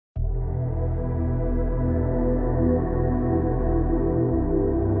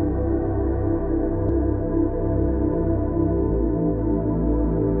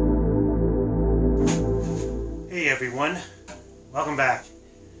everyone, welcome back.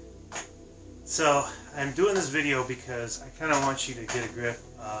 So I'm doing this video because I kind of want you to get a grip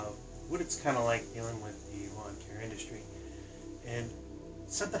of what it's kind of like dealing with the lawn care industry. And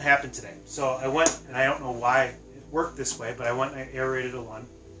something happened today. So I went, and I don't know why it worked this way, but I went and I aerated a lawn.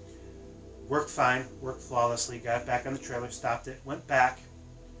 Worked fine, worked flawlessly, got it back on the trailer, stopped it, went back,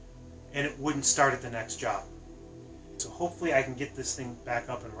 and it wouldn't start at the next job. So hopefully I can get this thing back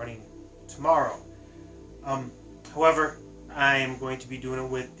up and running tomorrow. However, I am going to be doing it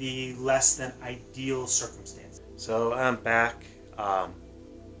with the less than ideal circumstances. So I'm back.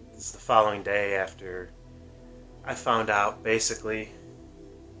 This is the following day after I found out basically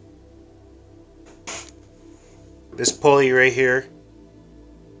this pulley right here,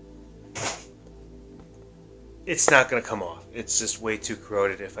 it's not going to come off. It's just way too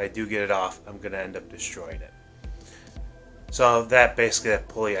corroded. If I do get it off, I'm going to end up destroying it. So that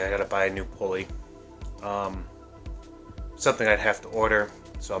pulley, I got to buy a new pulley. Something I'd have to order,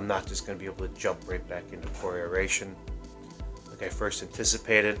 so I'm not just going to be able to jump right back into core aeration like I first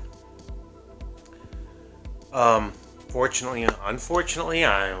anticipated. Fortunately and unfortunately,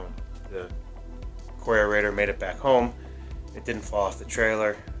 the Core Aerator made it back home. It didn't fall off the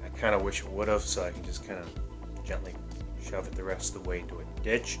trailer. I kind of wish it would have, so I can just kind of gently shove it the rest of the way into a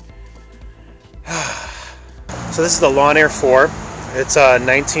ditch. So this is the Lawn Air 4. It's a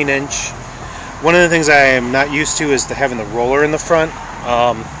 19-inch. One of the things I am not used to is having the roller in the front.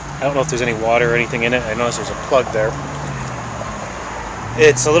 I don't know if there's any water or anything in it. I noticed there's a plug there.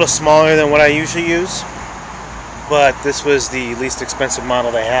 It's a little smaller than what I usually use, but this was the least expensive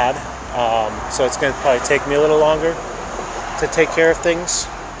model they had. So it's going to probably take me a little longer to take care of things.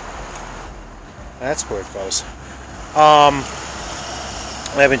 That's where it goes.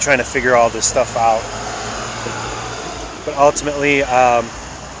 I've been trying to figure all this stuff out, but ultimately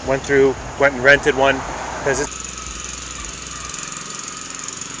went and rented one because it's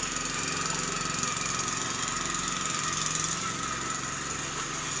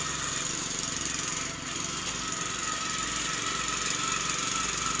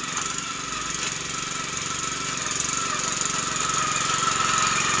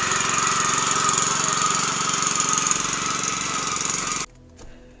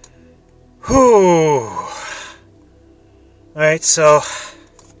Alright, so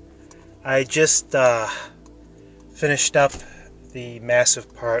I just finished up the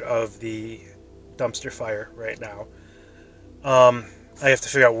massive part of the dumpster fire right now. I have to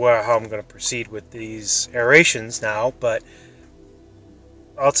figure out how I'm going to proceed with these aerations now, but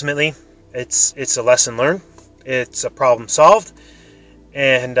ultimately it's a lesson learned. It's a problem solved,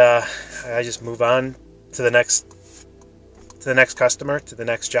 and I just move on to the next customer, to the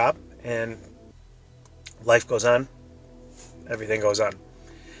next job, and life goes on. Everything goes on.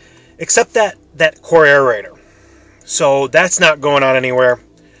 Except that Core Aerator. So that's not going on anywhere.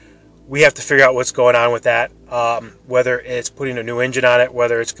 We have to figure out what's going on with that. Whether it's putting a new engine on it,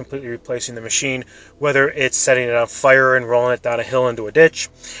 whether it's completely replacing the machine, whether it's setting it on fire and rolling it down a hill into a ditch.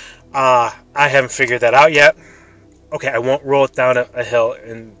 I haven't figured that out yet. Okay, I won't roll it down a hill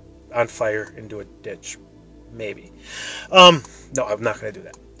and on fire into a ditch. Maybe. No, I'm not going to do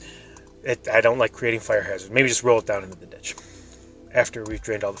that. I don't like creating fire hazards. Maybe just roll it down into the ditch after we've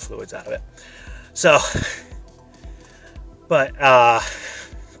drained all the fluids out of it. So, but,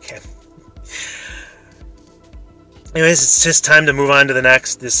 okay. Anyways, it's just time to move on to the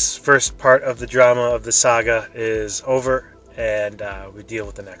next. This first part of the drama of the saga is over, and we deal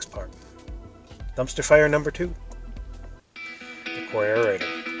with the next part. Dumpster fire number 2. The Core Aerator.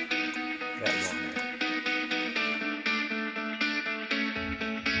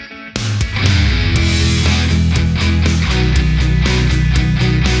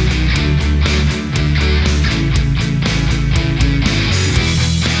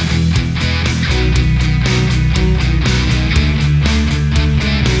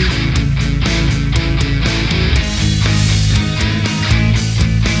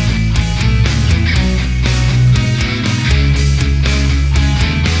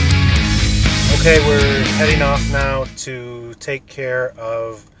 Okay, we're heading off now to take care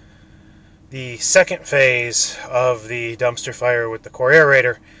of the second phase of the dumpster fire with the Core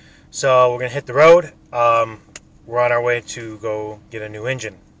Aerator. So we're going to hit the road. We're on our way to go get a new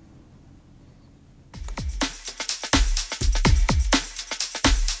engine.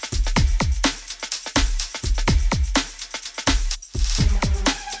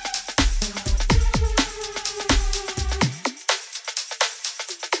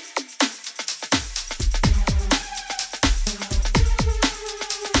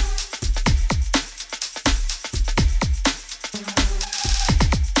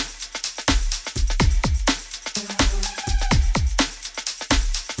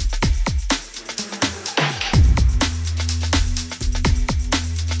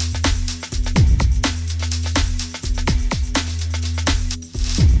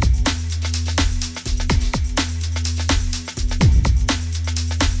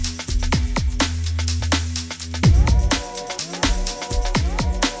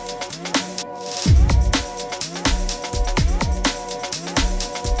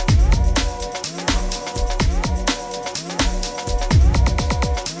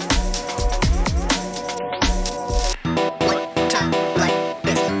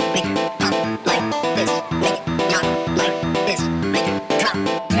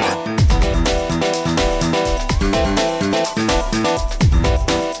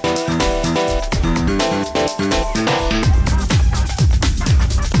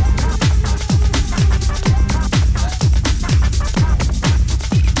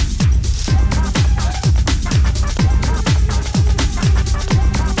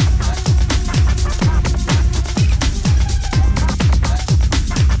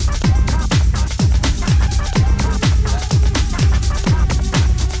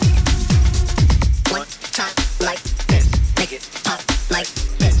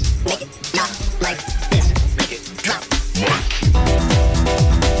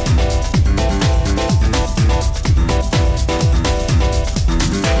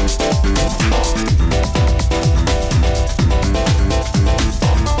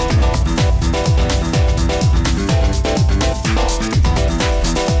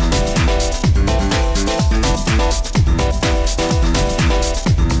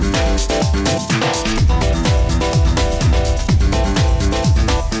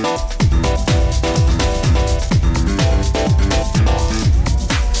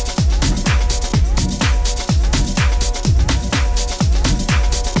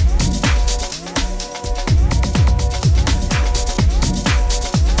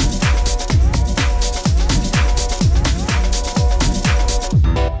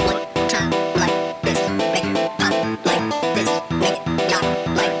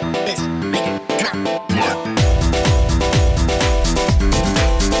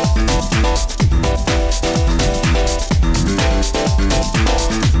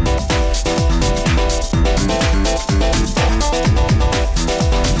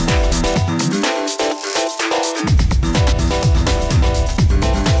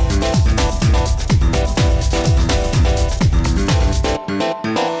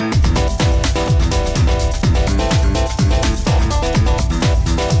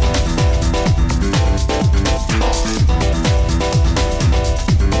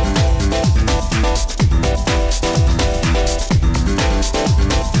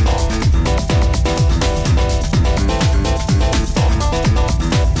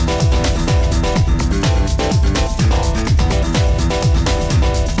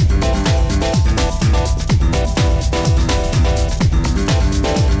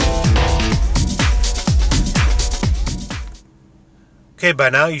 Okay,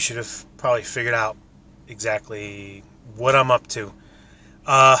 by now you should have probably figured out exactly what I'm up to.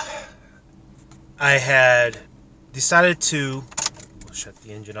 I had decided to shut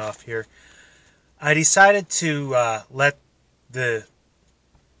the engine off here. I decided to let the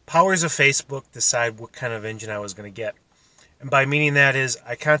powers of Facebook decide what kind of engine I was going to get. And by meaning that is,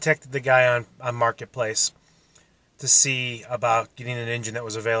 I contacted the guy on Marketplace to see about getting an engine that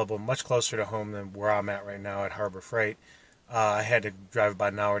was available much closer to home than where I'm at right now at Harbor Freight. I had to drive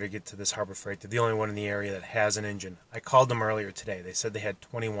about an hour to get to this Harbor Freight. They're the only one in the area that has an engine. I called them earlier today. They said they had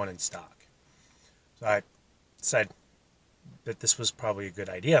 21 in stock. So I decided that this was probably a good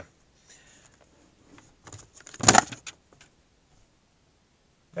idea.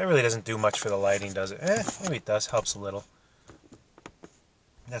 That really doesn't do much for the lighting, does it? Maybe it does. Helps a little.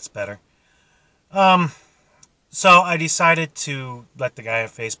 That's better. So I decided to let the guy on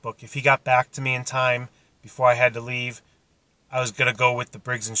Facebook, if he got back to me in time before I had to leave, I was going to go with the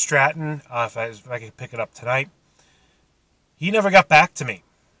Briggs & Stratton, if I could pick it up tonight. He never got back to me.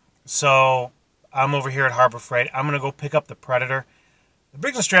 So I'm over here at Harbor Freight. I'm going to go pick up the Predator. The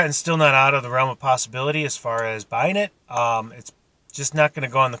Briggs & Stratton's still not out of the realm of possibility as far as buying it. It's just not going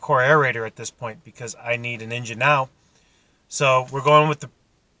to go on the Core Aerator at this point because I need an engine now. So we're going with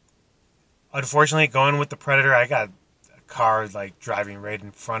unfortunately, going with the Predator. I got a car like driving right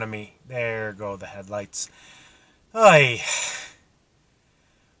in front of me. There go the headlights. Oy.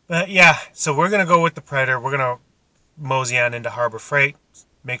 But yeah, so we're going to go with the Predator. We're going to mosey on into Harbor Freight,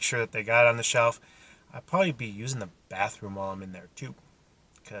 make sure that they got it on the shelf. I'll probably be using the bathroom while I'm in there too.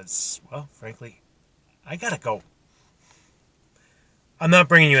 Because, well, frankly, I got to go. I'm not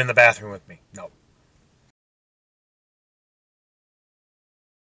bringing you in the bathroom with me. No.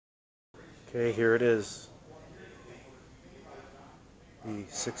 Okay, here it is. The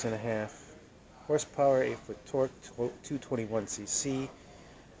 6.5 horsepower, 8-foot torque, 221cc.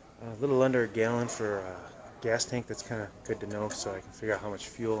 A little under a gallon for a gas tank. That's kind of good to know so I can figure out how much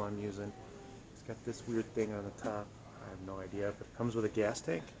fuel I'm using. It's got this weird thing on the top. I have no idea if it comes with a gas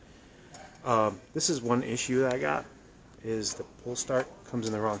tank. This is one issue that I got, is the pull start comes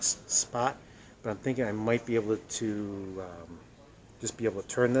in the wrong spot. But I'm thinking I might be able to just be able to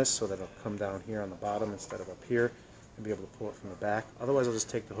turn this so that it'll come down here on the bottom instead of up here and be able to pull it from the back. Otherwise I'll just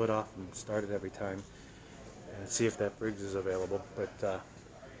take the hood off and start it every time and see if that Briggs is available. But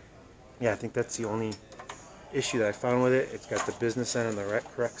yeah, I think that's the only issue that I found with it. It's got the business end on the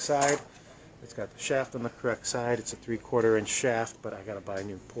correct side. It's got the shaft on the correct side. It's a 3/4 inch shaft, but I gotta buy a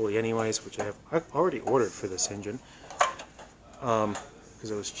new pulley anyways, which I've already ordered for this engine because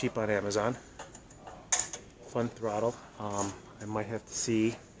it was cheap on Amazon. Fun throttle. I might have to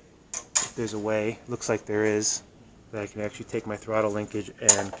see if there's a way, looks like there is, that I can actually take my throttle linkage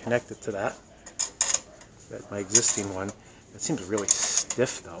and connect it to that. That's my existing one. It seems really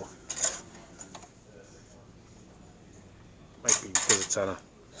stiff though. Might be because it's on a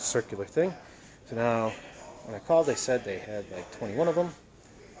circular thing. So now, when I called, they said they had like 21 of them.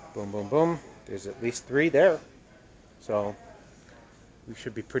 Boom, boom, boom. There's at least 3 there. So, we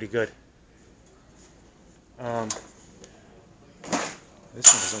should be pretty good. This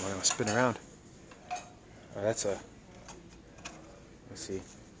one doesn't want to spin around. Oh, that's a, let's see.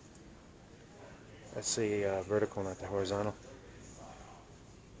 That's a vertical, not the horizontal.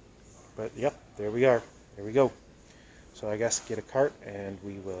 But yep, there we are. There we go. So I guess get a cart and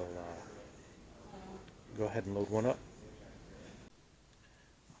we will go ahead and load one up.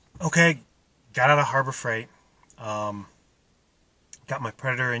 Okay, got out of Harbor Freight. Got my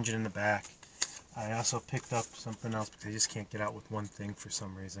Predator engine in the back. I also picked up something else because I just can't get out with one thing for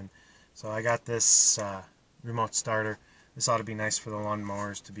some reason. So I got this remote starter. This ought to be nice for the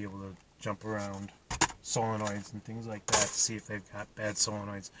lawnmowers to be able to jump around solenoids and things like that to see if they've got bad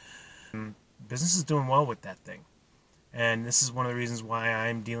solenoids. Business is doing well with that thing. And this is one of the reasons why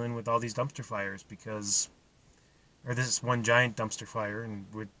I'm dealing with all these dumpster fires, because, or this is one giant dumpster fire, and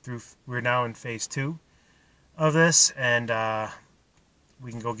we're now in phase 2 of this, and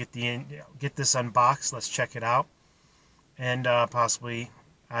we can go get this unboxed. Let's check it out, and possibly,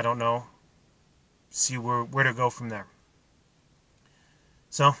 I don't know, see where to go from there.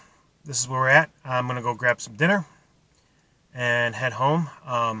 So this is where we're at. I'm gonna go grab some dinner and head home.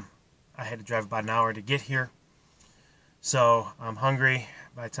 I had to drive about an hour to get here. So I'm hungry.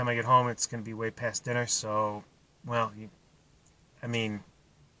 By the time I get home, it's going to be way past dinner. So, well, I mean,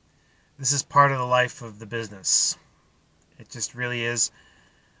 this is part of the life of the business. It just really is.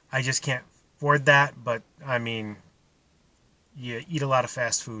 I just can't afford that, but, I mean, you eat a lot of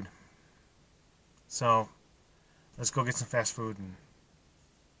fast food. So, let's go get some fast food and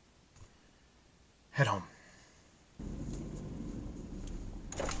head home.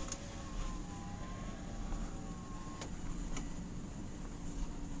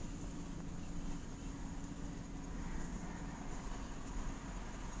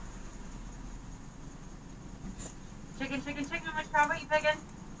 Chicken, chicken, chicken. Which combo you picking?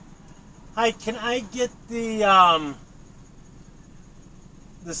 Hi, can I get the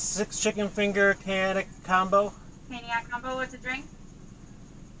 6 chicken finger Canada combo? Caniac combo. What's a drink?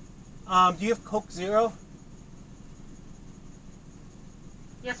 Do you have Coke Zero?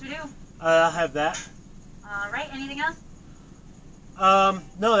 Yes, we do. I'll have that. All right. Anything else?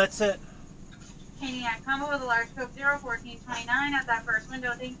 No, that's it. Caniac combo with a large Coke Zero, $14.29 at that first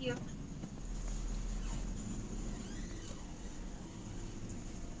window. Thank you.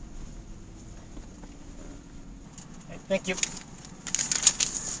 Okay, thank you.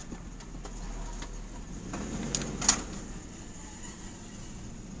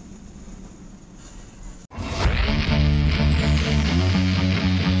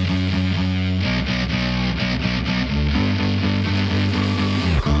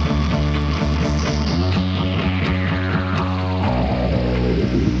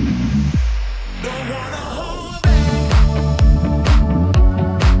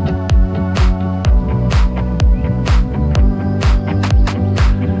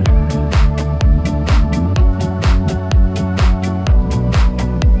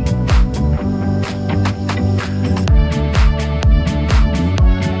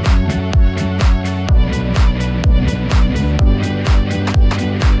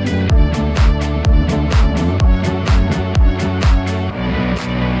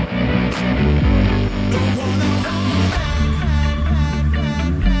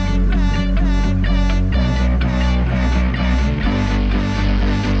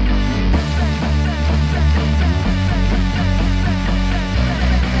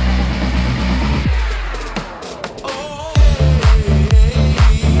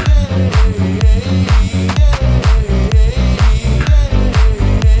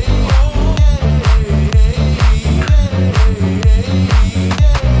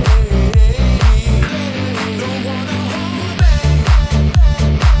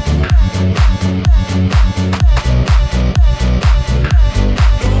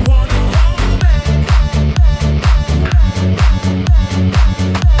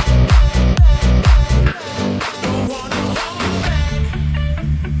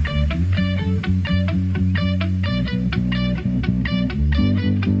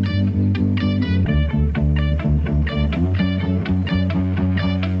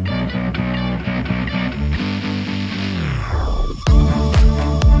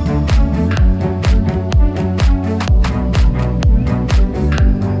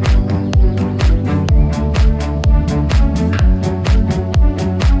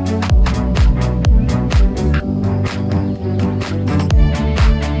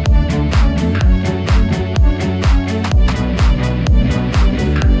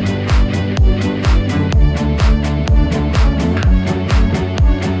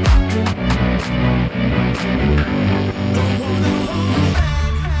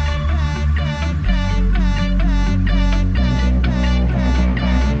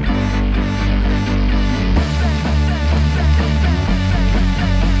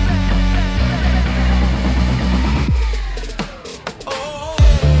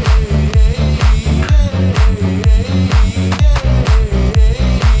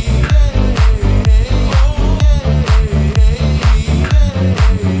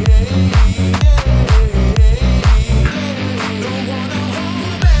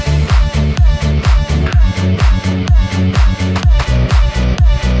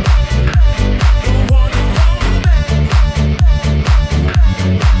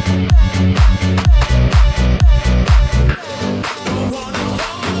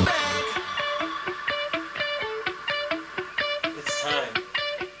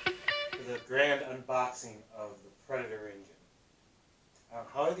 Unboxing of the Predator engine.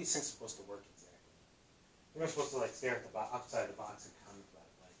 How are these things supposed to work exactly? You're not supposed to like stare at the outside the box and comment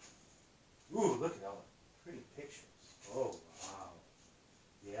like, ooh, look at all the pretty pictures. Oh wow,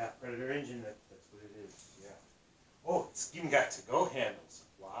 yeah, Predator engine. That's what it is. Yeah. Oh, it's even got to-go handles.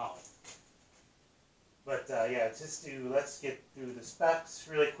 Wow. But yeah, let's get through the specs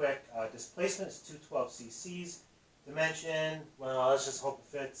really quick. Displacement is 212 cc's. Dimension, well, let's just hope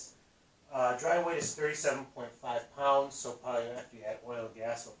it fits. Dry weight is 37.5 pounds, so probably after you add oil and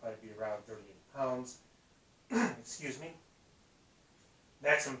gas, it'll probably be around 38 pounds. Excuse me.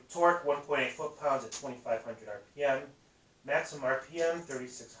 Maximum torque, 1.8 foot-pounds at 2,500 RPM. Maximum RPM,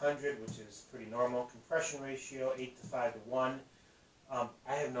 3,600, which is pretty normal. Compression ratio, 8 to 5 to 1. I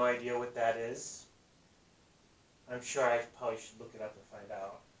have no idea what that is. I'm sure I probably should look it up and find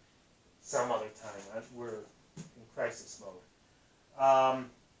out some other time. We're in crisis mode.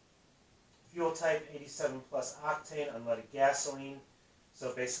 Fuel type 87 plus octane, unleaded gasoline.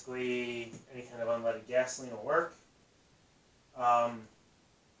 So basically, any kind of unleaded gasoline will work.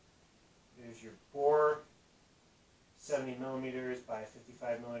 There's your bore, 70 millimeters by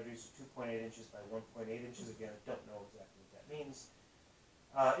 55 millimeters, 2.8 inches by 1.8 inches. Again, I don't know exactly what that means.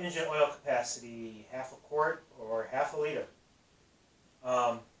 Engine oil capacity, half a quart or half a liter.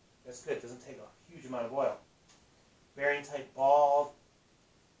 That's good. It doesn't take a huge amount of oil. Bearing type ball,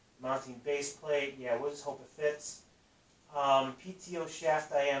 mounting base plate. Yeah, we'll just hope it fits. PTO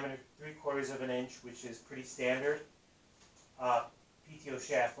shaft diameter 3/4 of an inch, which is pretty standard. PTO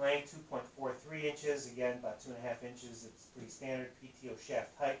shaft length 2.43 inches. Again, about 2.5 inches. It's pretty standard. PTO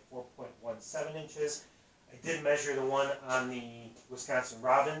shaft height 4.17 inches. I did measure the one on the Wisconsin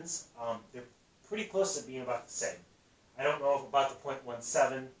Robins. They're pretty close to being about the same. I don't know if about the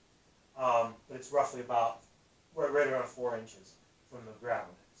 0.17, but it's roughly about right around 4 inches from the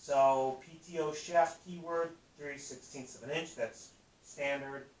ground. So PTO shaft keyword 3/16 of an inch. That's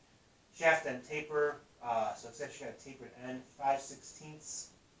standard. Shaft end taper. So it's actually got a tapered end, 5/16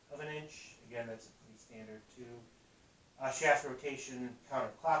 of an inch. Again, that's pretty standard too. Shaft rotation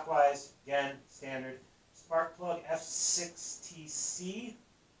counterclockwise. Again, standard. Spark plug F6TC,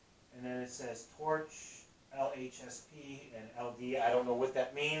 and then it says torch, LHSP, and LD. I don't know what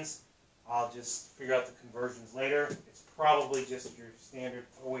that means. I'll just figure out the conversions later. It's probably just your standard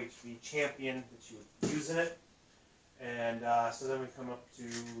OHV champion that you would use in it. And so then we come up to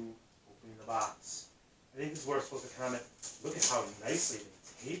opening the box. I think this is where we're supposed to comment. Look at how nicely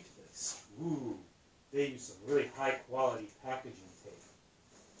they taped this. Ooh, they use some really high quality packaging tape.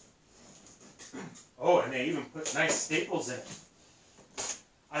 Oh, and they even put nice staples in it.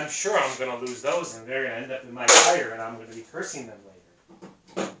 I'm sure I'm going to lose those, and they're going to end up in my tire, and I'm going to be cursing them later.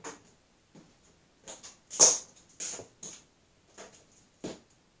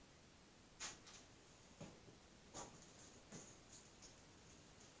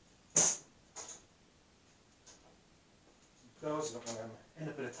 Goes, I don't want to end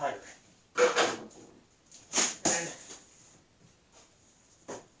up in a tire. And,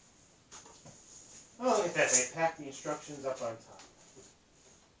 oh, look at that, they packed the instructions up on top.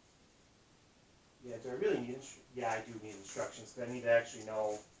 Yeah, do I really need instructions? Yeah, I do need instructions, because I need to actually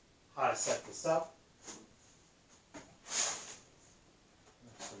know how to set this up.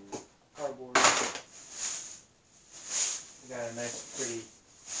 Some cardboard. We got a nice, pretty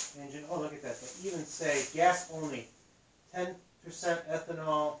engine. Oh, look at that. They even say gas only. 10%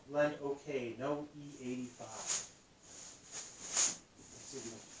 ethanol, blend okay, no E85. Let's see if we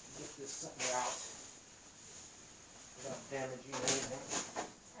can get this sucker out without damaging anything.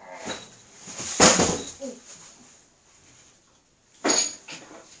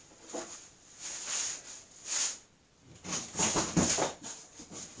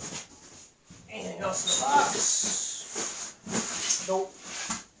 Anything else in the box? Nope.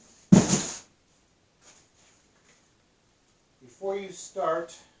 Before you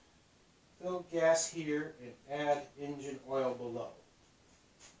start, fill gas here and add engine oil below.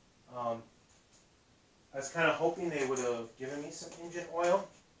 I was kind of hoping they would have given me some engine oil.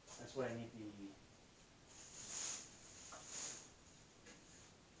 That's what I need the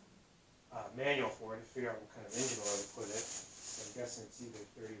manual for, to figure out what kind of engine oil to put in it. So I'm guessing it's either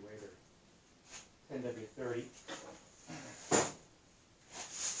 30 weight or 10W30.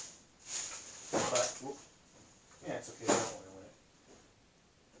 But, yeah, it's okay.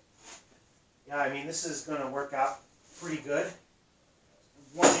 Yeah, I mean, this is going to work out pretty good.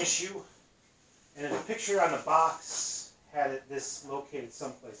 One issue, and the picture on the box had this located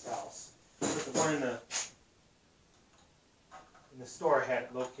someplace else, but the one in the store had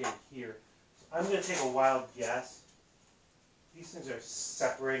it located here. So I'm going to take a wild guess. These things are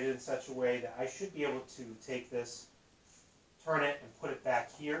separated in such a way that I should be able to take this, turn it, and put it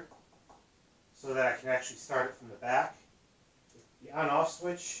back here, so that I can actually start it from the back. The on-off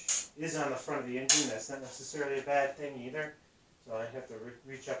switch is on the front of the engine. That's not necessarily a bad thing either. So I have to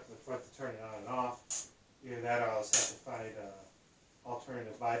reach up to the front to turn it on and off. Either that or I'll just have to find an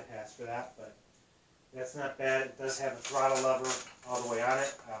alternative bypass for that. But that's not bad. It does have a throttle lever all the way on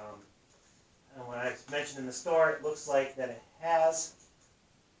it. And when I mentioned in the store, it looks like that it has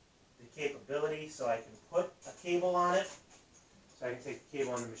the capability so I can put a cable on it. So I can take the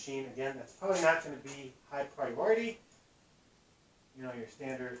cable on the machine. Again, that's probably not going to be high priority. You know, your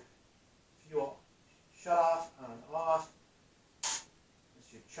standard fuel shut off, on, off.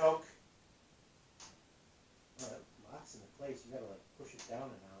 This your choke. Oh, it locks into place. You gotta like push it down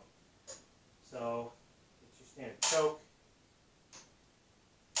and out. So it's your standard choke.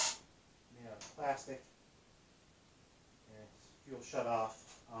 Made out of plastic. And it's fuel shut off.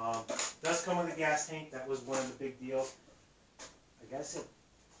 Does come with a gas tank. That was one of the big deals. I guess it's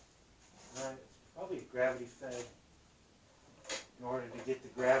probably a gravity fed in order to get the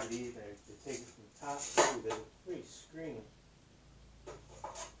gravity to take it from the top to the free screen.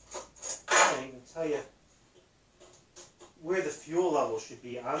 I can't even tell you where the fuel level should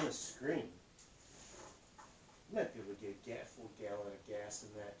be on the screen. You might be able to get a full gallon of gas in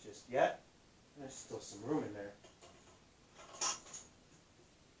that just yet. There's still some room in there.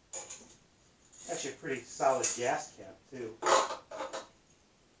 Actually a pretty solid gas cap too.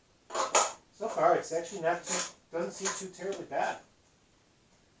 So far it's actually not too, doesn't seem too terribly bad.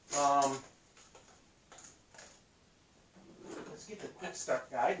 Let's get the quick start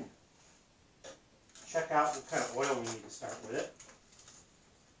guide and check out what kind of oil we need to start with it.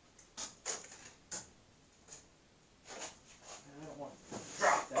 I don't want to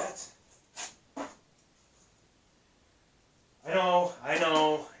drop that. I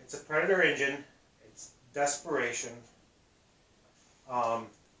know, it's a Predator engine. It's desperation. I'm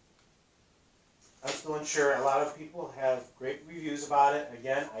still unsure. A lot of people have great reviews about it.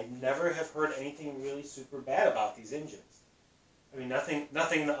 Again, I never have heard anything really super bad about these engines. I mean,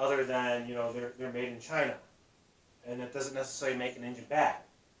 nothing other than, you know, they're made in China, and it doesn't necessarily make an engine bad.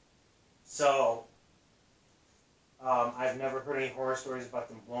 So, I've never heard any horror stories about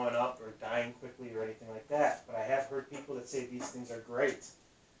them blowing up or dying quickly or anything like that. But I have heard people that say these things are great.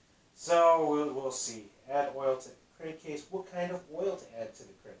 So we'll see. Add oil to crank case. What kind of oil to add to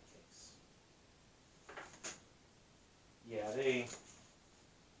the crank case? Yeah,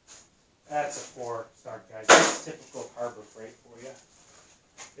 that's a 4-star guide. That's typical Harbor Freight for you.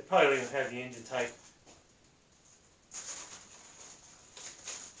 They probably don't even have the engine type.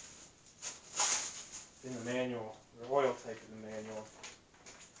 In the manual, or oil type in the manual.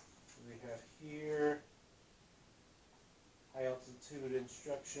 We have here high altitude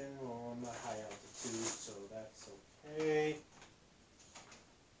instruction. Well, I'm not high altitude, so that's okay.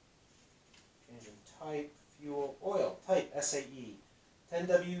 Engine type, fuel, oil type, SAE.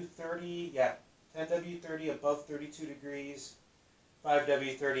 10W30, yeah, 10W30 above 32 degrees,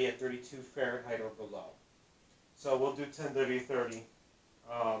 5W30 at 32 Fahrenheit or below. So we'll do 10W30.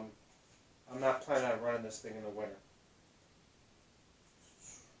 I'm not planning on running this thing in the winter.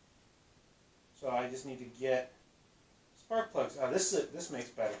 So I just need to get spark plugs. This makes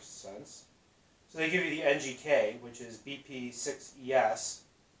better sense. So they give you the NGK, which is BP6ES,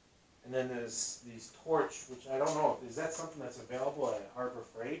 and then there's these torch, which I don't know, is that something that's available at Harbor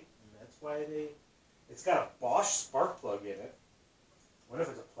Freight? And that's why it's got a Bosch spark plug in it. I wonder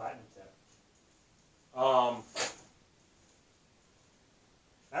if it's a platinum tip.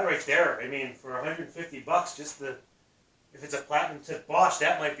 That right there, I mean, for $150, if it's a platinum tip Bosch,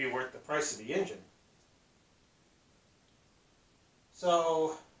 that might be worth the price of the engine.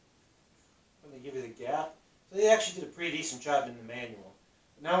 So, let me give you the gap. So they actually did a pretty decent job in the manual.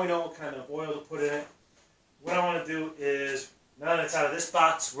 Now we know what kind of oil to put in it. What I want to do is, now that it's out of this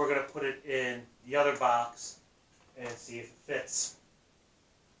box, we're going to put it in the other box and see if it fits.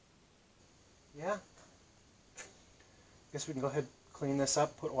 Yeah. Guess we can go ahead and clean this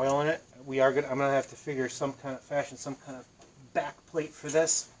up, put oil in it. I'm going to have to figure some kind of back plate for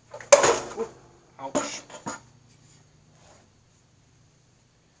this. Oop, ouch.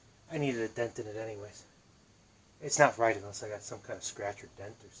 I needed a dent in it anyways. It's not right unless I got some kind of scratch or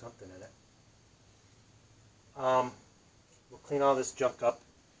dent or something in it. We'll clean all this junk up.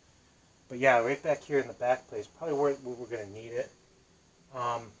 But yeah, right back here in the back plate is probably where we're going to need it.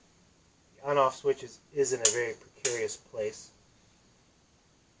 The on-off switch is in a very precarious place.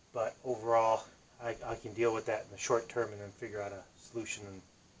 But overall, I can deal with that in the short term and then figure out a solution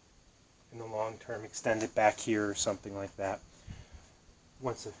in the long term. Extend it back here or something like that.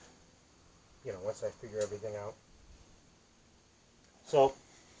 Once I figure everything out. So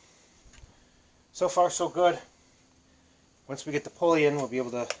far so good. Once we get the pulley in, we'll be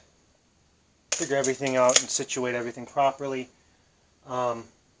able to figure everything out and situate everything properly. What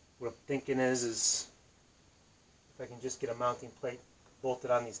I'm thinking is if I can just get a mounting plate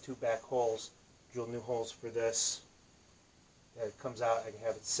bolted on these two back holes, drill new holes for this. That it comes out, I can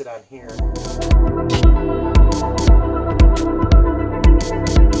have it sit on here.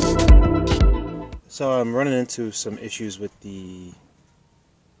 So I'm running into some issues with the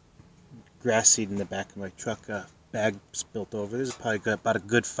grass seed in the back of my truck. Bag spilt over. This is probably got about a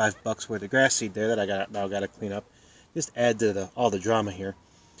good $5 worth of grass seed there that I now got to clean up. Just add to all the drama here.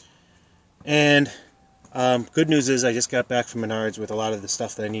 And good news is I just got back from Menards with a lot of the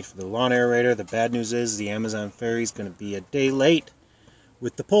stuff that I need for the lawn aerator. The bad news is the Amazon ferry is going to be a day late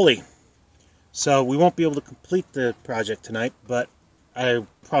with the pulley. So we won't be able to complete the project tonight, but I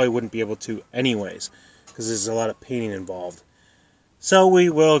probably wouldn't be able to anyways because there's a lot of painting involved. So we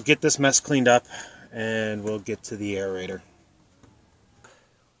will get this mess cleaned up and we'll get to the aerator.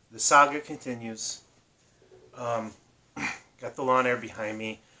 the saga continues. Got the lawn air behind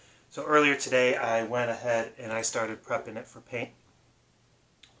me. So earlier today I went ahead and I started prepping it for paint.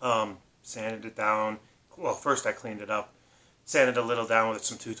 Sanded it down. Well, first I cleaned it up. Sanded a little down with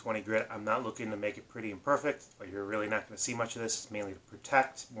some 220 grit. I'm not looking to make it pretty and perfect, but you're really not going to see much of this. It's mainly to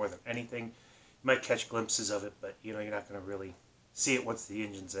protect more than anything. You might catch glimpses of it, but you're not going to really see it once the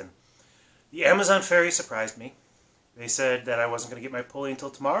engine's in. The Amazon ferry surprised me. They said that I wasn't going to get my pulley until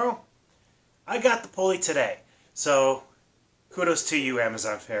tomorrow. I got the pulley today. So kudos to you,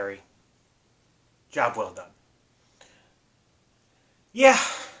 Amazon ferry. Job well done. Yeah,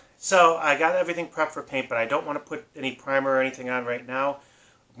 so I got everything prepped for paint, but I don't want to put any primer or anything on right now.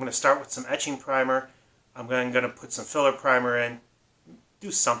 I'm going to start with some etching primer. I'm going to put some filler primer in.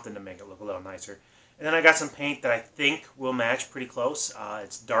 Do something to make it look a little nicer. And then I got some paint that I think will match pretty close.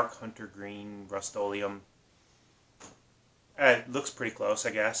 It's dark hunter green, Rust-Oleum. It looks pretty close,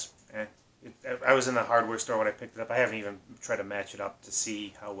 I guess. I was in the hardware store when I picked it up. I haven't even tried to match it up to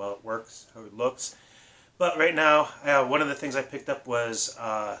see how well it works, how it looks. But right now, one of the things I picked up was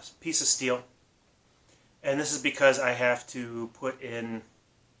a piece of steel. And this is because I have to put in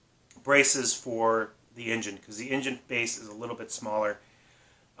braces for the engine, because the engine base is a little bit smaller.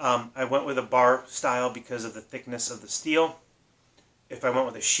 I went with a bar style because of the thickness of the steel. If I went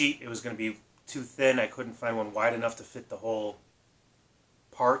with a sheet, it was going to be too thin. I couldn't find one wide enough to fit the whole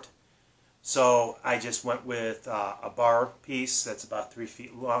part. So I just went with a bar piece that's about 3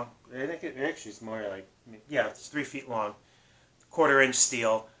 feet long. I think it actually is more like, yeah, it's 3 feet long. 1/4 inch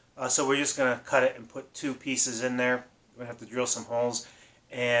steel. So we're just going to cut it and put 2 pieces in there. We're going to have to drill some holes.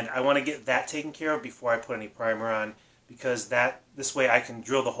 And I want to get that taken care of before I put any primer on, because this way I can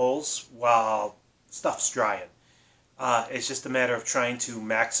drill the holes while stuff's drying. It's just a matter of trying to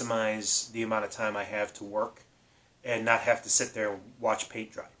maximize the amount of time I have to work and not have to sit there and watch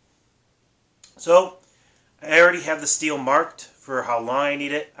paint dry. So I already have the steel marked for how long I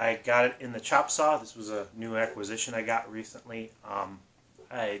need it. I got it in the chop saw. This was a new acquisition I got recently.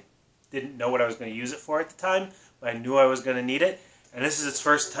 I didn't know what I was going to use it for at the time, but I knew I was going to need it. And this is its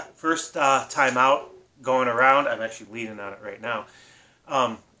first time out going around. I'm actually leaning on it right now.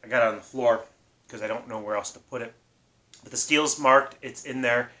 I got it on the floor because I don't know where else to put it. But the steel's marked. It's in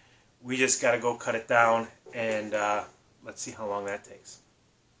there. We just got to go cut it down, and let's see how long that takes.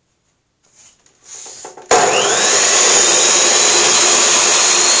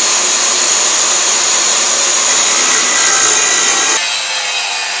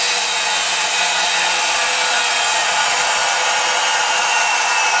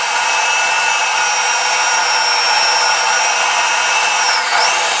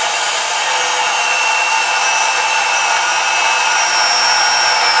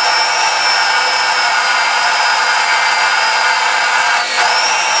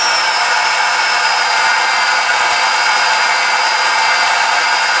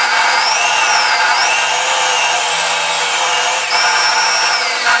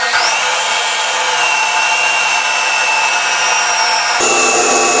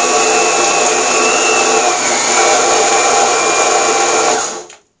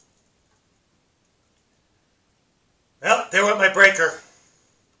 Well, there went my breaker.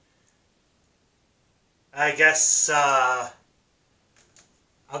 I guess I'll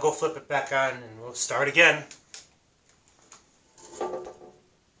go flip it back on and we'll start again.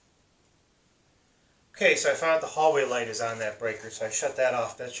 Okay, so I found out the hallway light is on that breaker, so I shut that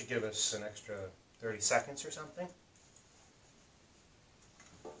off. That should give us an extra 30 seconds or something.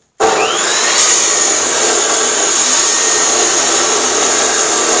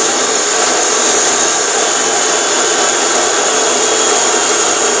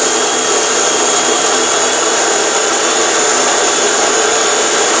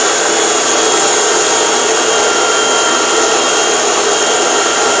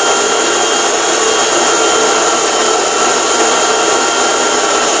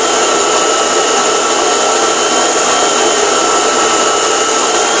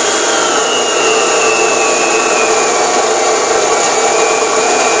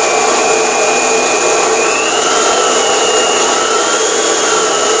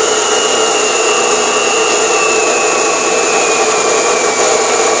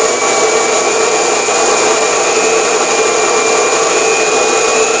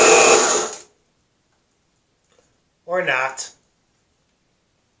 Or not.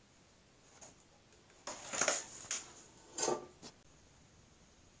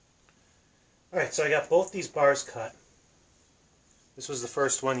 Alright, so I got both these bars cut. This was the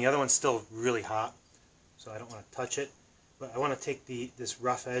first one. The other one's still really hot, so I don't want to touch it. But I want to take this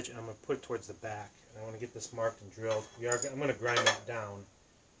rough edge and I'm going to put it towards the back. And I want to get this marked and drilled. I'm going to grind it down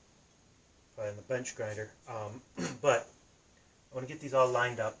probably on the bench grinder. But I want to get these all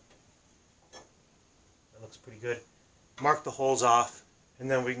lined up. That looks pretty good. Mark the holes off, and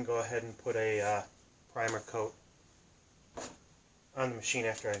then we can go ahead and put a primer coat on the machine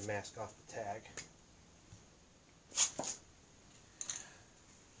after I mask off the tag.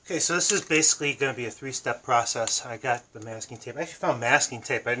 Okay, so this is basically going to be a 3-step process. I got the masking tape. I actually found masking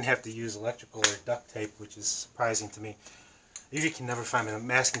tape. I didn't have to use electrical or duct tape, which is surprising to me. I usually can never find my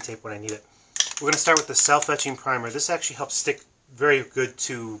masking tape when I need it. We're going to start with the self-etching primer. This actually helps stick very good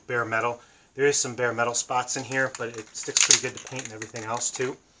to bare metal. There is some bare metal spots in here, but it sticks pretty good to paint and everything else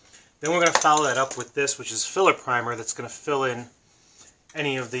too. Then we're going to follow that up with this, which is filler primer, that's going to fill in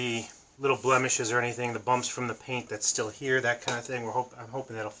any of the little blemishes or anything, the bumps from the paint that's still here, that kind of thing. I'm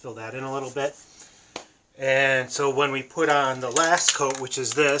hoping that'll fill that in a little bit. And so when we put on the last coat, which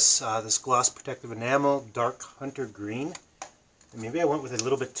is this gloss protective enamel, dark hunter green. And maybe I went with a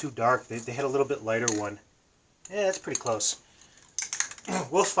little bit too dark. They had a little bit lighter one. Yeah, that's pretty close.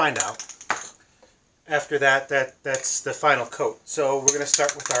 We'll find out. After that's the final coat. So we're going to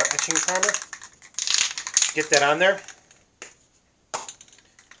start with our etching primer. Get that on there.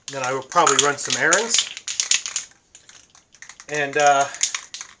 Then I will probably run some errands and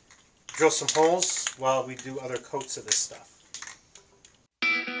drill some holes while we do other coats of this stuff.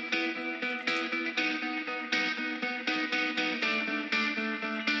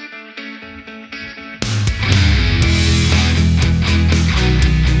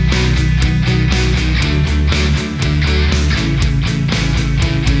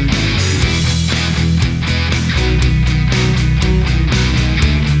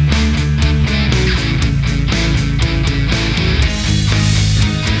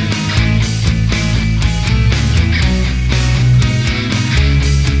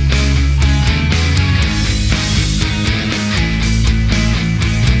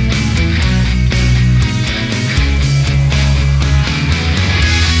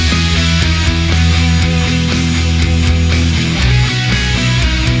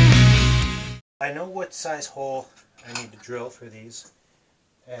 I know what size hole I need to drill for these,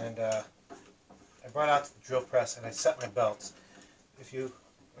 and I brought out the drill press and I set my belts.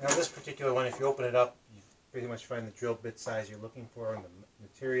 Now this particular one, if you open it up, you pretty much find the drill bit size you're looking for in the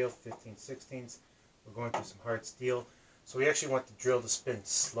material, 15/16. We're going through some hard steel, so we actually want the drill to spin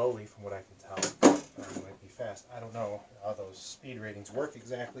slowly from what I can tell. It might be fast. I don't know how those speed ratings work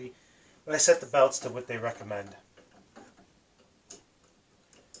exactly, but I set the belts to what they recommend.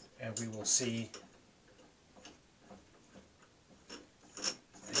 And we will see.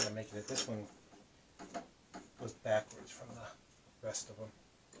 I'm going to make it that this one goes backwards from the rest of them,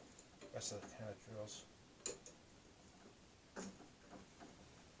 rest of the kind of drills.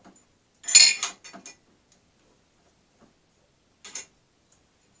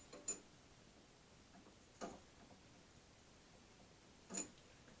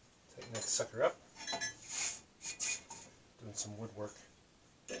 Tighten that sucker up. Doing some woodwork.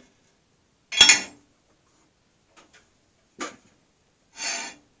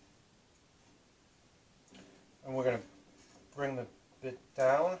 And we're going to bring the bit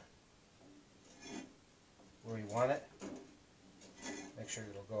down where you want it. Make sure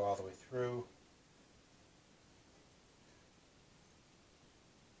it'll go all the way through.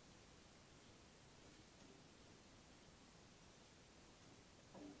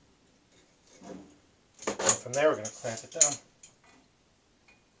 And from there we're going to clamp it down.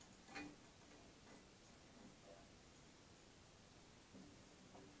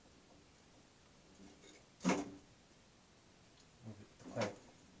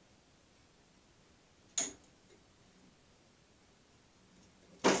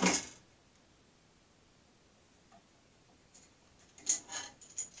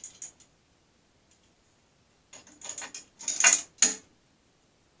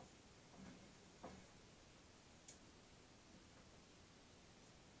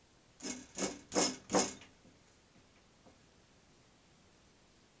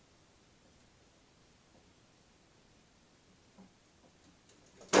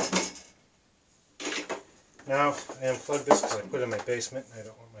 Now I unplugged this because I put it in my basement and I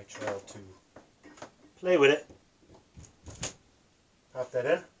don't want my child to play with it. Pop that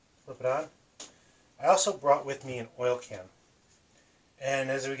in, flip it on. I also brought with me an oil can. And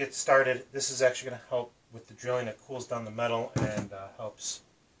as we get started, this is actually going to help with the drilling. It cools down the metal and helps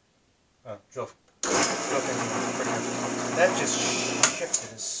drill things quicker. That just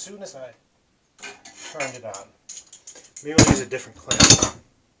shifted as soon as I turned it on. Maybe I'll use a different clamp.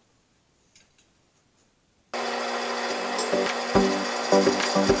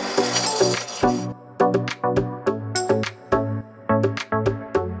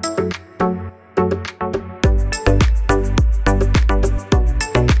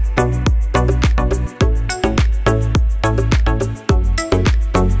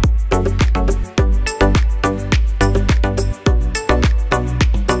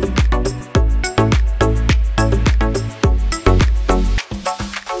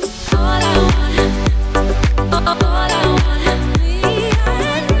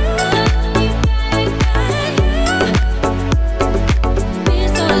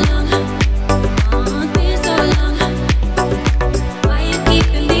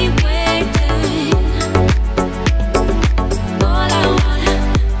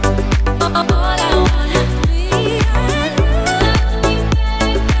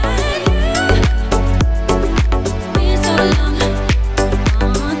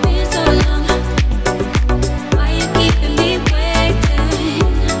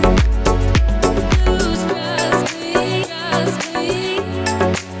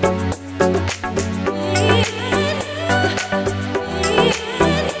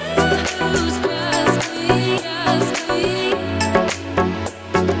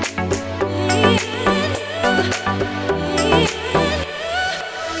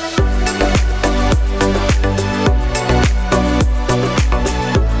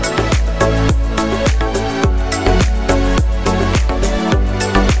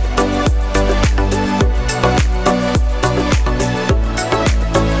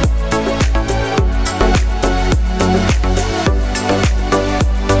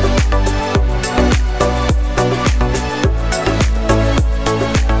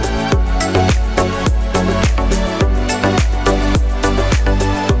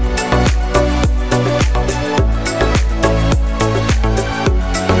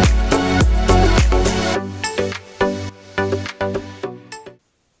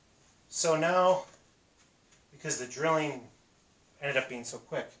 because the drilling ended up being so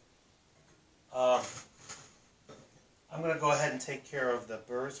quick. I'm going to go ahead and take care of the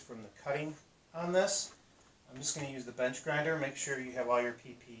burrs from the cutting on this. I'm just going to use the bench grinder. Make sure you have all your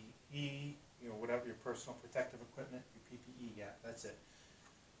PPE, whatever your personal protective equipment, your PPE, yeah, that's it.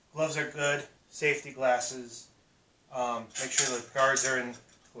 Gloves are good, safety glasses. Make sure the guards are in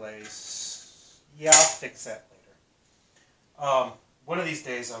place. Yeah, I'll fix that later. One of these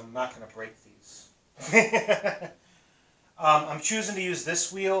days I'm not going to break these. I'm choosing to use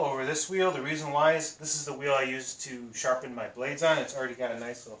this wheel over this wheel. The reason why is this is the wheel I use to sharpen my blades on. It's already got a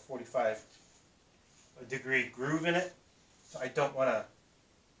nice little 45-degree groove in it, so I don't want to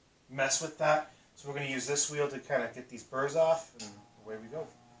mess with that. So we're going to use this wheel to kind of get these burrs off, and away we go.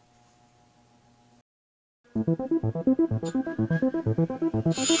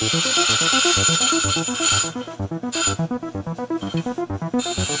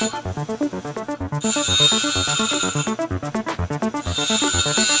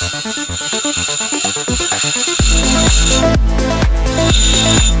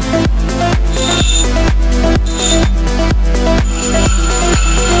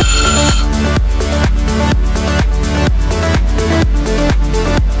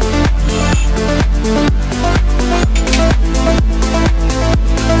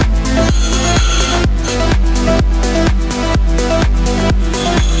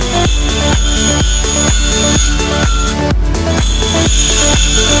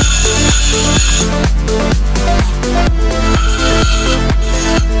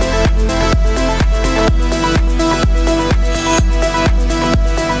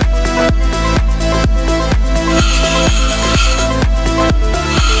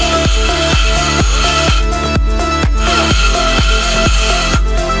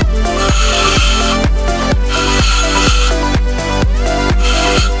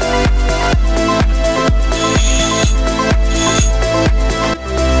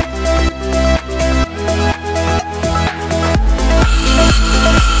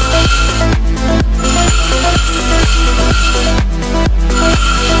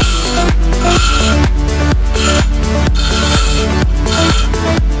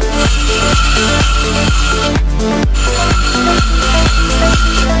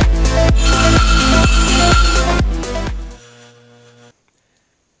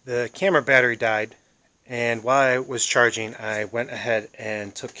 The camera battery died, and while I was charging, I went ahead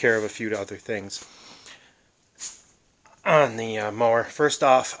and took care of a few other things on the mower. First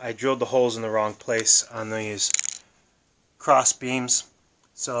off, I drilled the holes in the wrong place on these cross beams,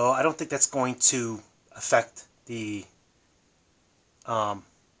 so I don't think that's going to affect the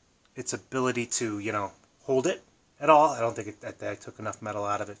its ability to hold it at all. I don't think that I took enough metal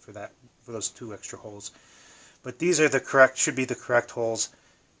out of it for those 2 extra holes. But these are should be the correct holes.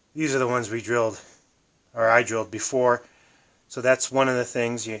 These are the ones we drilled, or I drilled before. So that's one of the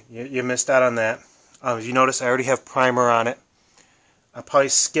things. You missed out on that. You notice I already have primer on it. I'll probably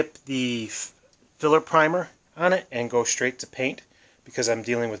skip the filler primer on it and go straight to paint because I'm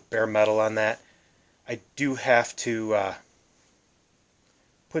dealing with bare metal on that. I do have to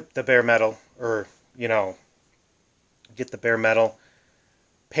put the bare metal, or get the bare metal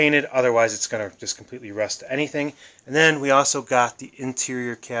painted, otherwise it's going to just completely rust anything. And then we also got the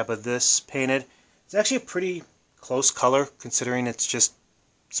interior cab of this painted. It's actually a pretty close color considering it's just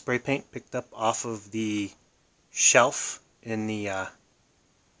spray paint picked up off of the shelf in the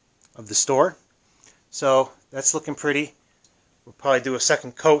of the store. So that's looking pretty. We'll probably do a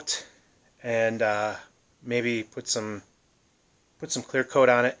second coat and maybe put some clear coat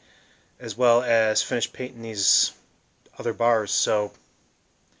on it, as well as finish painting these other bars. So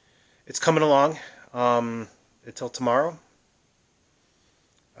it's coming along until tomorrow.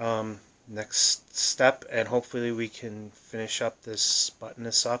 Next step, and hopefully we can finish up button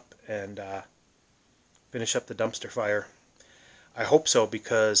this up and finish up the dumpster fire. I hope so,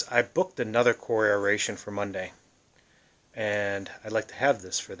 because I booked another core aeration for Monday, and I'd like to have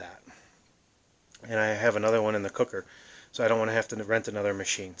this for that. And I have another one in the cooker, so I don't want to have to rent another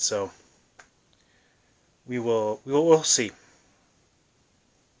machine. So we'll see.